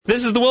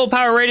This is the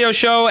WillPower Radio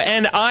Show,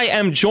 and I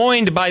am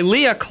joined by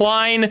Leah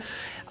Klein,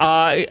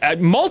 a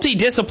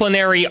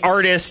multidisciplinary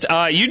artist.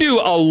 You do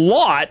a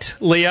lot,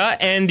 Leah,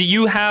 and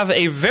you have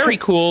a very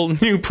cool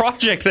new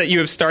project that you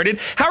have started.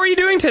 How are you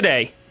doing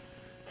today?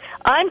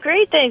 I'm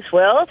great, thanks,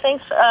 Will.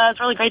 Thanks. It's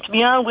really great to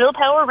be on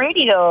WillPower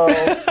Radio.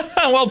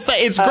 Well,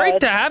 it's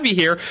great to have you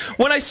here.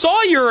 When I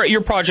saw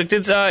your project,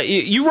 it's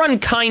you run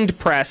Kind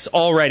Press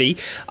already,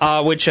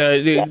 which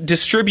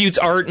distributes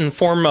art in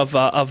form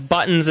of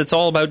buttons. It's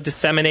all about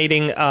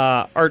disseminating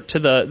art to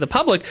the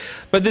public.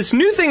 But this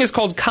new thing is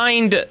called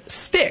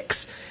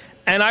KindSticks,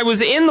 and I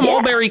was in the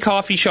Mulberry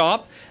coffee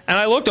shop. And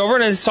I looked over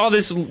and I saw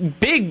this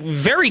big,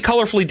 very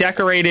colorfully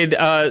decorated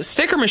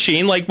sticker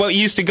machine, like what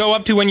you used to go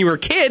up to when you were a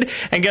kid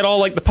and get all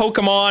like the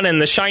Pokemon and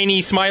the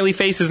shiny smiley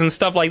faces and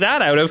stuff like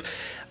that out of.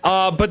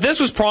 But this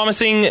was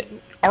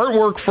promising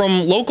artwork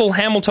from local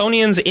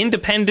Hamiltonians,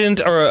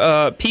 independent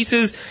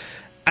pieces.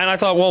 And I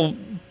thought, well,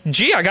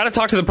 gee, I got to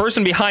talk to the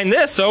person behind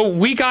this. So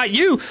we got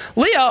you.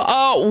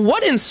 Leah,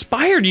 what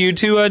inspired you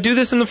to do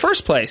this in the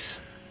first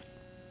place?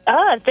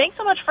 Thanks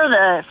so much for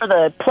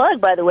the plug,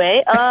 by the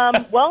way.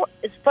 Well,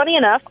 it's funny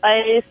enough.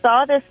 I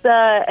saw this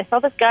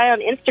guy on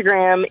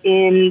Instagram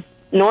in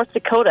North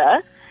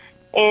Dakota,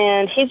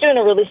 and he's doing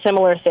a really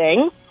similar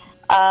thing.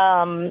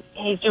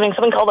 He's doing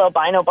something called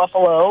Albino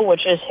Buffalo,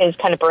 which is his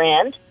kind of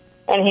brand,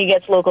 and he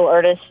gets local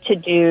artists to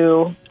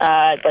do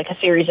like a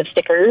series of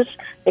stickers.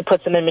 He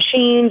puts them in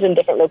machines in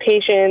different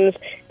locations,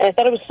 and I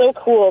thought it was so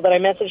cool that I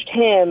messaged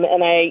him,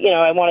 and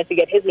I wanted to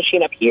get his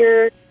machine up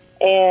here,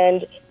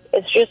 and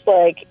it's just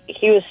like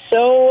he was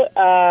so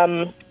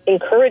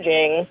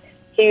encouraging.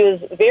 He was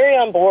very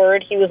on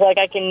board. He was like,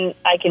 I can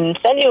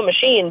send you a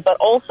machine, but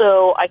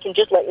also I can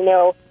just let you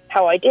know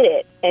how I did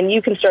it, and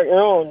you can start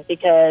your own,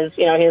 because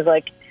he was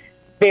like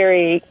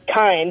very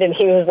kind, and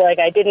he was like,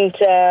 I didn't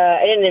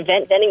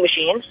invent vending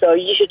machines, so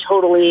you should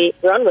totally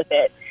run with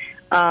it.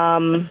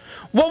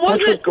 What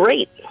was it?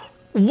 Great.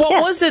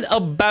 What was it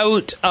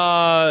about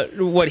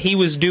what he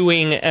was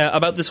doing,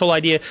 about this whole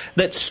idea,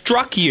 that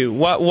struck you?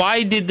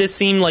 Why did this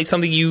seem like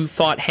something you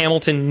thought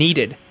Hamilton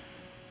needed?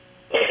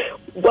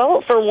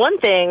 Well, for one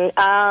thing,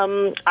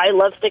 I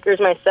love stickers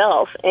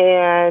myself,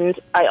 and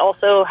I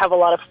also have a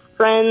lot of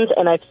friends,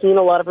 and I've seen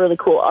a lot of really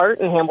cool art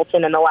in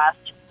Hamilton in the last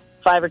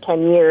 5 or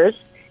 10 years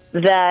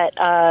that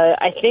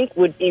I think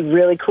would be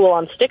really cool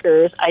on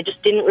stickers. I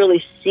just didn't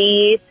really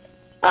see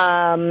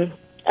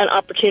an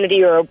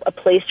opportunity or a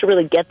place to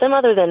really get them,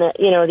 other than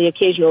the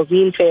occasional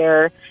zine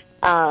fair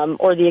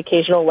or the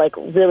occasional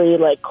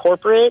really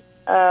corporate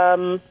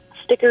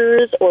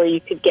stickers, or you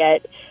could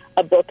get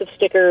a book of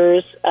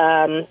stickers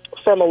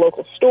from a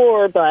local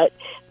store, but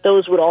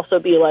those would also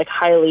be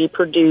highly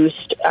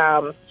produced,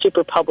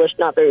 super published,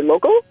 not very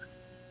local.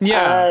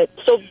 Yeah.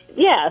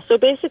 So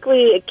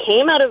basically it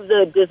came out of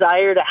the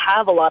desire to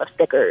have a lot of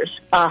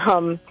stickers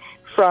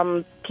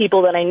from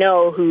people that I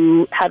know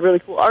who had really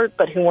cool art,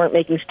 but who weren't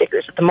making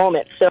stickers at the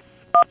moment. So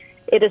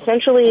it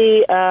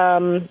essentially,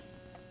 I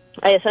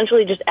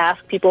essentially just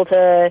asked people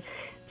to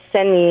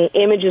send me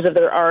images of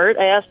their art.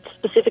 I asked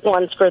specific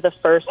ones for the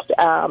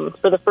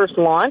first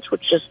launch,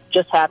 which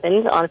just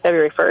happened on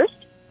February 1st.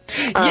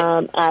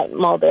 At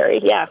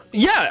Mulberry,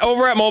 yeah,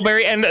 over at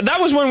Mulberry, and that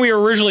was when we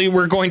originally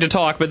were going to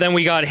talk, but then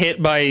we got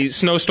hit by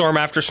snowstorm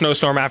after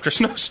snowstorm after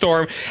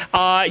snowstorm.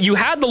 You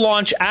had the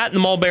launch at the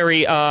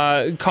Mulberry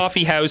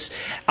Coffee House.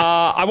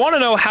 I want to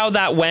know how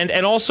that went,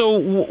 and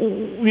also,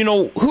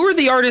 who are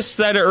the artists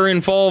that are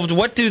involved?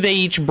 What do they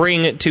each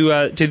bring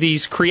to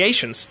these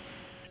creations?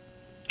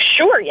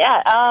 Sure,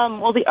 yeah.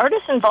 Well, the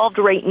artists involved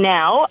right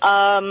now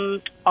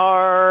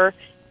are.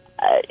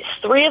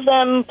 3 of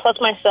them, plus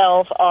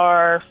myself,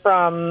 are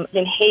from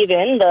New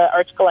Haven, the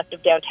Arts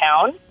Collective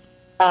downtown,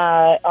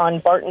 on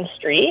Barton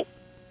Street.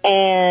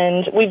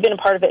 And we've been a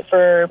part of it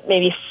for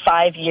maybe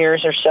 5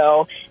 years or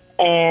so.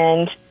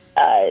 And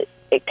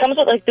it comes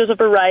with, there's a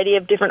variety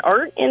of different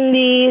art in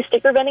the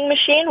sticker vending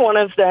machine. One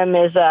of them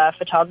is a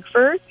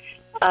photographer.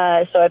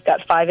 So I've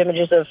got 5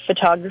 images of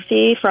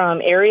photography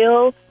from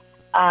Ariel.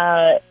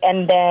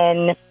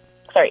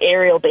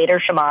 Ariel Bader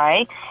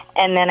Shamai.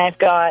 And then I've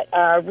got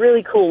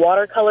really cool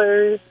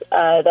watercolors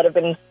that have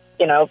been,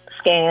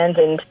 scanned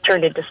and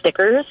turned into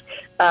stickers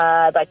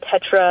by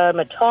Tetra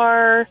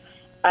Matar.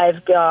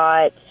 I've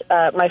got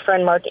my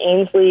friend Mark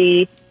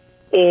Ainsley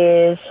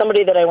is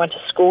somebody that I went to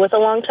school with a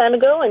long time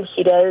ago, and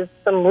he does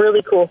some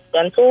really cool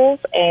stencils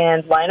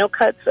and lino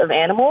cuts of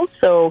animals.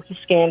 So he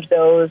scanned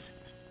those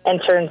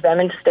and turns them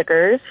into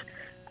stickers.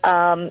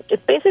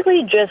 It's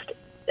basically just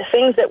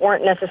things that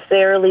weren't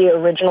necessarily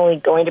originally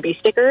going to be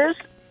stickers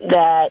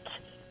that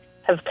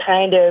have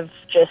kind of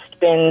just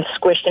been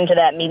squished into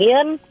that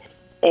medium.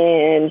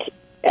 And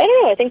I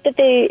don't know, I think that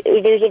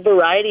there's a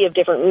variety of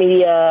different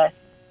media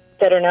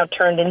that are now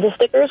turned into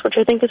stickers, which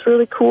I think is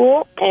really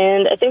cool.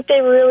 And I think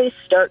they really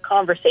start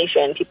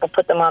conversation. People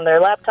put them on their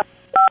laptops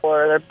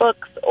or their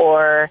books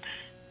or,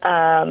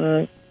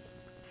 I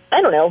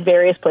don't know,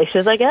 various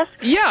places, I guess.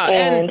 Yeah.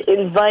 And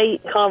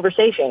invite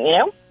conversation,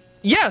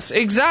 Yes,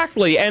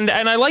 exactly, and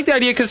I like the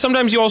idea because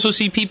sometimes you also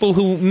see people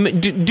who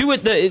do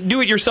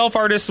it yourself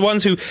artists, the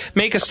ones who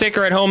make a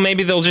sticker at home.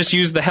 Maybe they'll just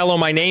use the "Hello,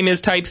 my name is"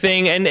 type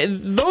thing,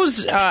 and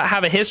those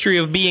have a history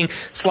of being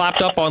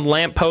slapped up on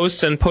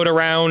lampposts and put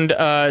around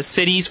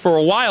cities for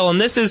a while.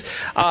 And this is,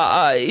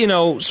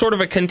 sort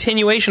of a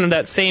continuation of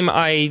that same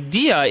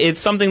idea. It's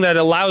something that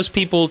allows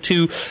people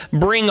to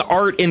bring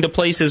art into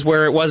places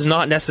where it was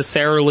not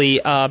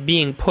necessarily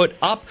being put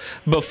up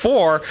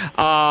before.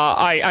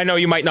 I know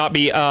you might not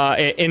be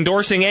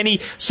endorsing any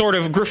sort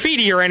of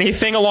graffiti or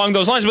anything along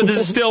those lines, but this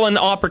is still an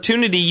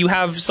opportunity. You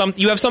have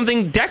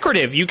something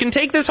decorative. You can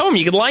take this home.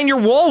 You can line your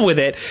wall with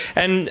it.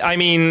 And I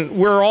mean,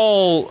 we're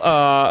all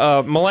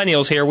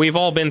millennials here. We've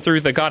all been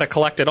through the gotta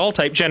collect it all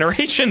type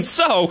generation.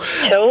 So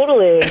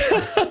totally.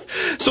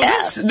 So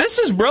yeah. This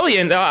is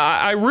brilliant.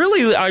 I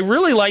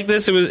really like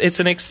this.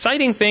 It's an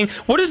exciting thing.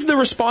 What has the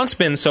response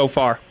been so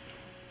far?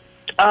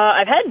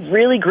 I've had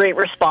really great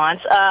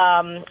response.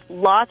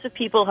 Lots of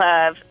people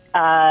have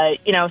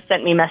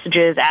sent me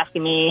messages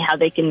asking me how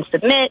they can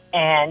submit,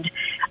 and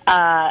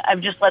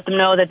I've just let them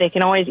know that they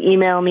can always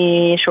email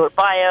me a short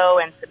bio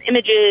and some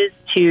images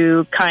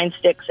to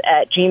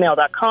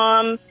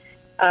kindsticks@gmail.com.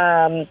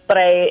 But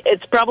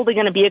it's probably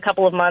going to be a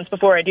couple of months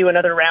before I do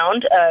another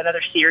round,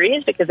 another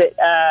series, because it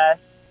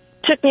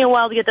took me a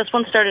while to get this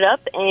one started up,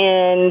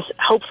 and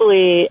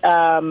hopefully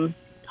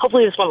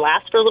this one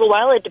lasts for a little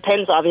while. It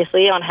depends,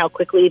 obviously, on how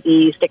quickly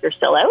the stickers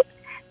sell out.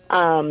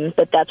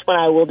 But that's when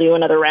I will do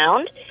another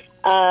round.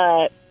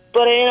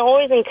 But I'm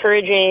always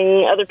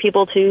encouraging other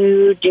people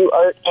to do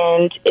art,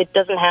 and it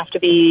doesn't have to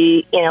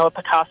be, a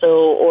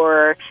Picasso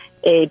or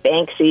a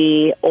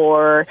Banksy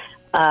or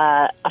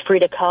a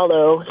Frida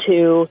Kahlo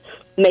to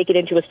make it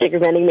into a sticker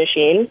vending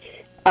machine.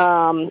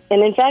 And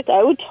in fact,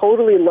 I would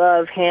totally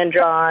love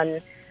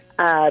hand-drawn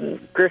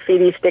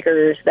graffiti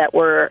stickers that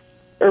were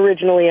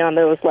originally on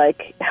those,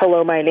 like,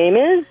 "Hello, my name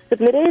is"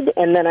 submitted,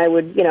 and then I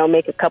would,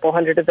 make a couple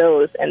hundred of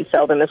those and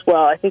sell them as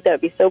well. I think that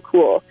would be so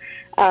cool.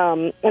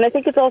 And I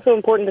think it's also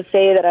important to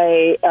say that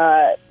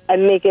I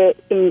make it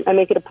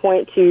a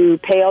point to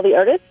pay all the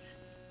artists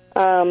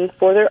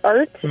for their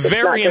art.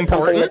 Very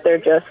important. That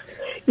they're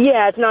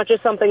it's not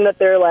just something that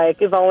they're like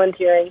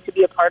volunteering to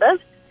be a part of.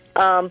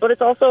 But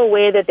it's also a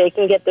way that they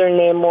can get their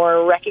name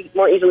more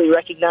easily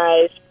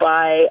recognized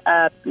by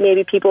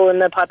maybe people in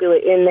the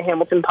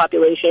Hamilton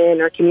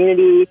population or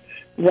community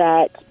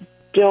that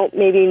don't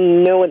maybe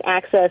know an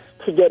access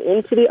to get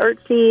into the art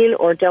scene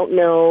or don't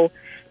know,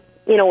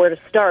 where to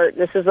start.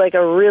 This is like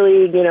a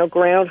really,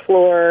 ground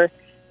floor,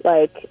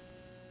 like,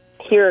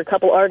 here are a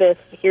couple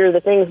artists, here are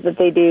the things that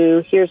they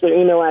do, here's their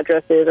email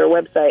addresses or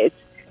websites.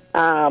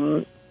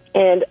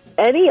 And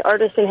any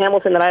artist in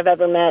Hamilton that I've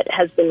ever met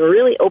has been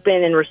really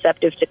open and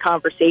receptive to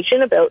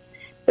conversation about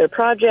their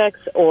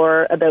projects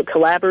or about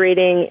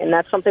collaborating, and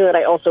that's something that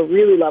I also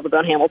really love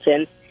about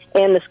Hamilton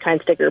and this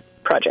Kind Sticker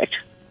project,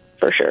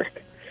 for sure.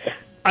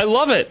 I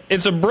love it.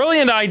 It's a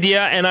brilliant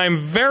idea, and I'm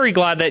very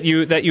glad that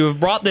you have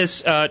brought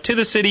this to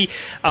the city.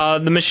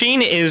 The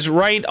machine is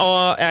right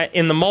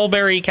in the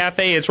Mulberry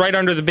Cafe. It's right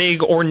under the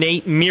big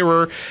ornate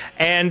mirror.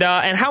 And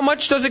how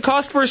much does it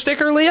cost for a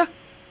sticker, Leah?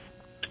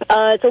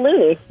 It's a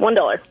loonie,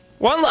 $1.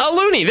 A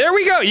loonie. There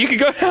we go. You can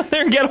go down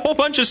there and get a whole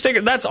bunch of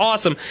stickers. That's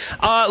awesome.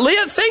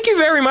 Leah, thank you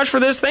very much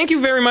for this. Thank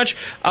you very much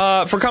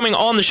for coming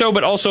on the show,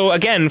 but also,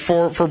 again,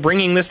 for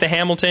bringing this to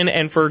Hamilton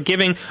and for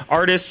giving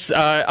artists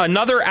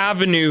another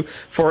avenue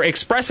for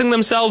expressing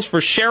themselves,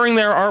 for sharing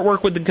their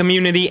artwork with the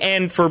community,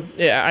 and for,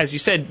 as you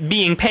said,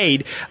 being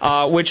paid,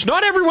 which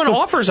not everyone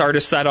offers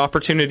artists that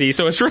opportunity,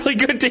 so it's really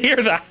good to hear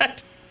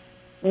that.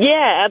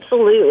 Yeah,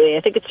 absolutely.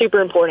 I think it's super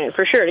important,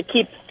 for sure, to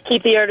keep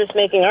the artists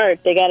making art.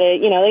 They gotta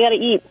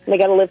eat. They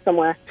gotta live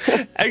somewhere.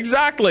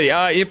 Exactly.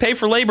 You pay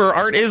for labor.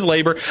 Art is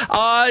labor.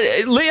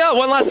 Leah,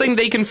 one last thing.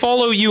 They can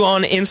follow you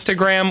on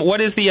Instagram. What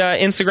is the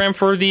Instagram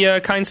for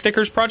the Kind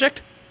Stickers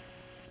project?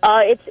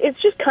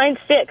 It's just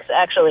KindSticks,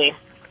 actually.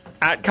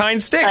 At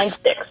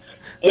KindSticks. KindSticks.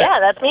 Yeah,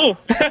 that's me.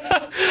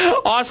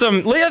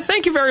 Awesome. Leah,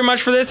 thank you very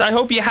much for this. I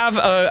hope you have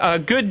a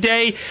good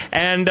day.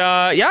 And,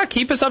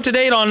 keep us up to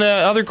date on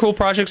other cool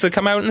projects that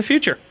come out in the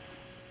future.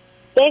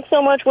 Thanks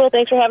so much, Will.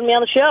 Thanks for having me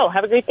on the show.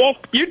 Have a great day.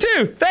 You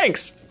too.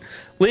 Thanks.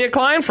 Leah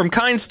Klein from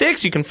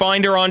KindSticks. You can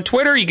find her on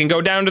Twitter. You can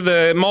go down to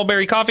the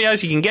Mulberry Coffee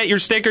House. You can get your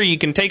sticker. You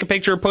can take a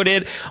picture, put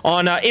it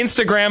on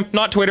Instagram,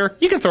 not Twitter.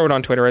 You can throw it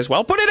on Twitter as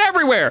well. Put it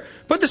everywhere.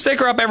 Put the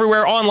sticker up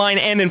everywhere, online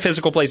and in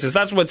physical places.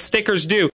 That's what stickers do.